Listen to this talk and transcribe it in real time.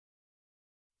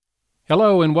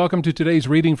Hello and welcome to today's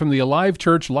reading from the Alive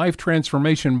Church Life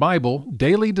Transformation Bible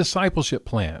Daily Discipleship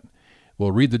Plan.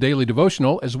 We'll read the daily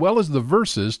devotional as well as the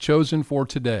verses chosen for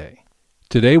today.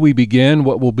 Today we begin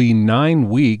what will be 9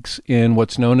 weeks in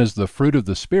what's known as the fruit of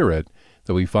the Spirit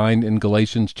that we find in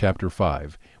Galatians chapter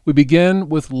 5. We begin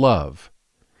with love.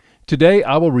 Today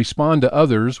I will respond to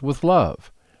others with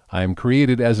love. I am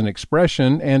created as an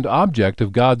expression and object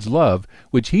of God's love,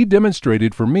 which He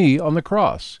demonstrated for me on the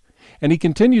cross. And He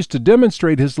continues to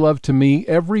demonstrate His love to me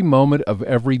every moment of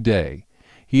every day.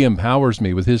 He empowers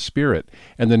me with His Spirit,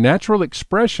 and the natural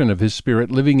expression of His Spirit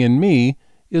living in me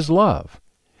is love.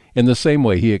 In the same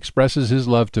way He expresses His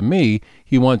love to me,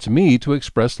 He wants me to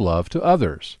express love to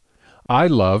others. I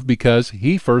love because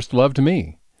He first loved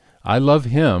me. I love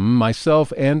Him,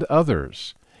 myself, and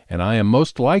others, and I am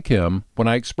most like Him when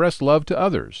I express love to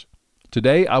others.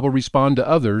 Today I will respond to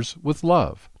others with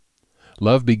love.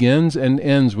 Love begins and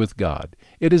ends with God.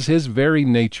 It is His very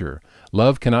nature.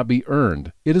 Love cannot be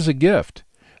earned. It is a gift.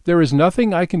 There is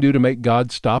nothing I can do to make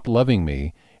God stop loving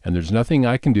me, and there's nothing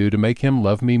I can do to make Him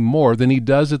love me more than He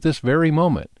does at this very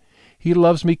moment. He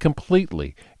loves me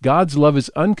completely. God's love is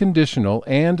unconditional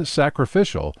and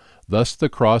sacrificial, thus the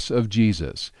cross of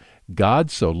Jesus.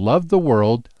 God so loved the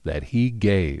world that He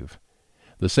gave.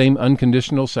 The same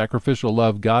unconditional sacrificial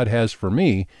love God has for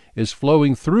me is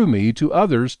flowing through me to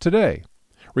others today.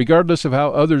 Regardless of how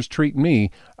others treat me,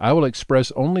 I will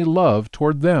express only love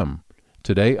toward them.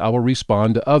 Today I will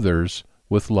respond to others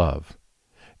with love.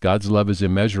 God's love is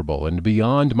immeasurable and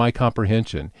beyond my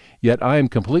comprehension, yet I am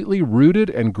completely rooted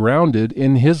and grounded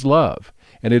in His love,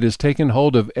 and it has taken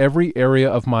hold of every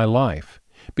area of my life.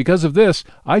 Because of this,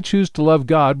 I choose to love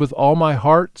God with all my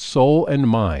heart, soul, and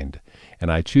mind,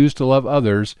 and I choose to love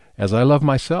others as I love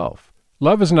myself.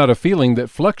 Love is not a feeling that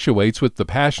fluctuates with the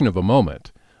passion of a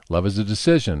moment. Love is a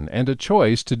decision and a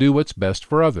choice to do what's best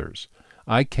for others.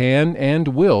 I can and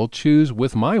will choose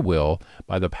with my will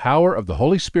by the power of the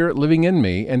Holy Spirit living in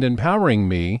me and empowering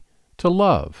me to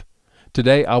love.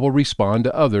 Today I will respond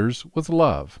to others with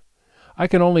love. I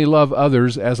can only love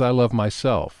others as I love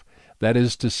myself. That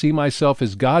is, to see myself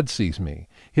as God sees me,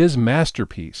 His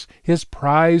masterpiece, His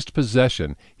prized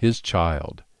possession, His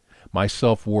child. My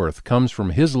self-worth comes from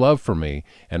His love for me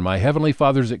and my Heavenly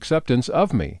Father's acceptance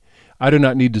of me. I do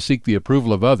not need to seek the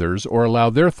approval of others or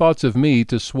allow their thoughts of me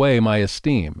to sway my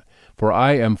esteem, for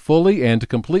I am fully and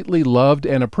completely loved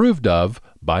and approved of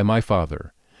by my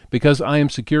Father. Because I am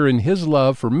secure in His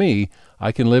love for me,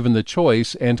 I can live in the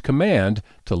choice and command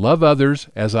to love others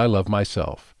as I love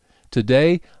myself.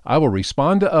 Today, I will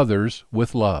respond to others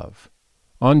with love.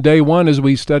 On day 1, as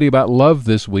we study about love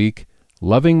this week,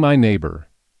 loving my neighbor.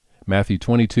 Matthew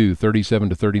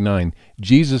 22:37-39,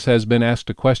 Jesus has been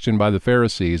asked a question by the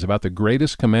Pharisees about the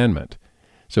greatest commandment.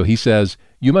 So He says,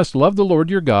 "You must love the Lord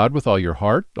your God with all your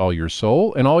heart, all your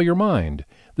soul, and all your mind.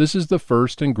 This is the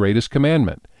first and greatest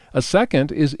commandment. A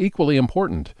second is equally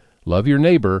important. Love your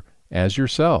neighbor as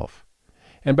yourself."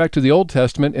 And back to the Old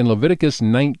Testament in Leviticus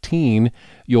 19,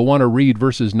 you'll want to read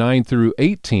verses 9 through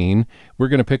 18. We're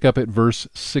going to pick up at verse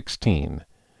 16.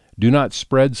 Do not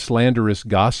spread slanderous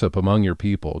gossip among your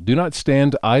people. Do not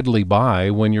stand idly by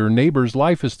when your neighbor's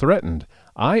life is threatened.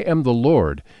 I am the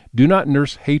Lord. Do not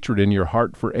nurse hatred in your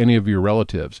heart for any of your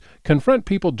relatives. Confront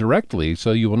people directly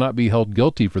so you will not be held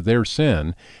guilty for their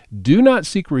sin. Do not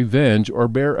seek revenge or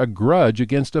bear a grudge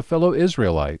against a fellow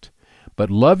Israelite,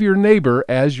 but love your neighbor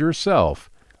as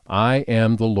yourself. I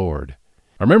am the Lord.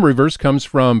 Our memory verse comes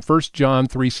from 1 John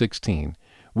 3:16.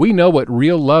 We know what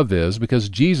real love is because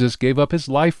Jesus gave up His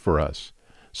life for us.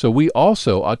 So we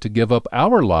also ought to give up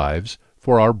our lives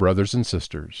for our brothers and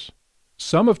sisters.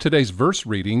 Some of today's verse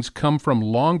readings come from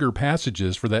longer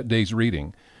passages for that day's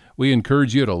reading. We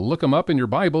encourage you to look them up in your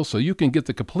Bible so you can get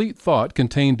the complete thought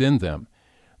contained in them.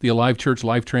 The Alive Church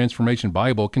Life Transformation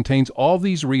Bible contains all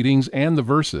these readings and the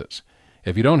verses.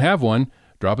 If you don't have one,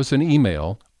 drop us an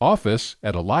email,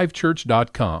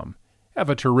 office@alivechurch.com. Have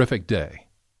a terrific day.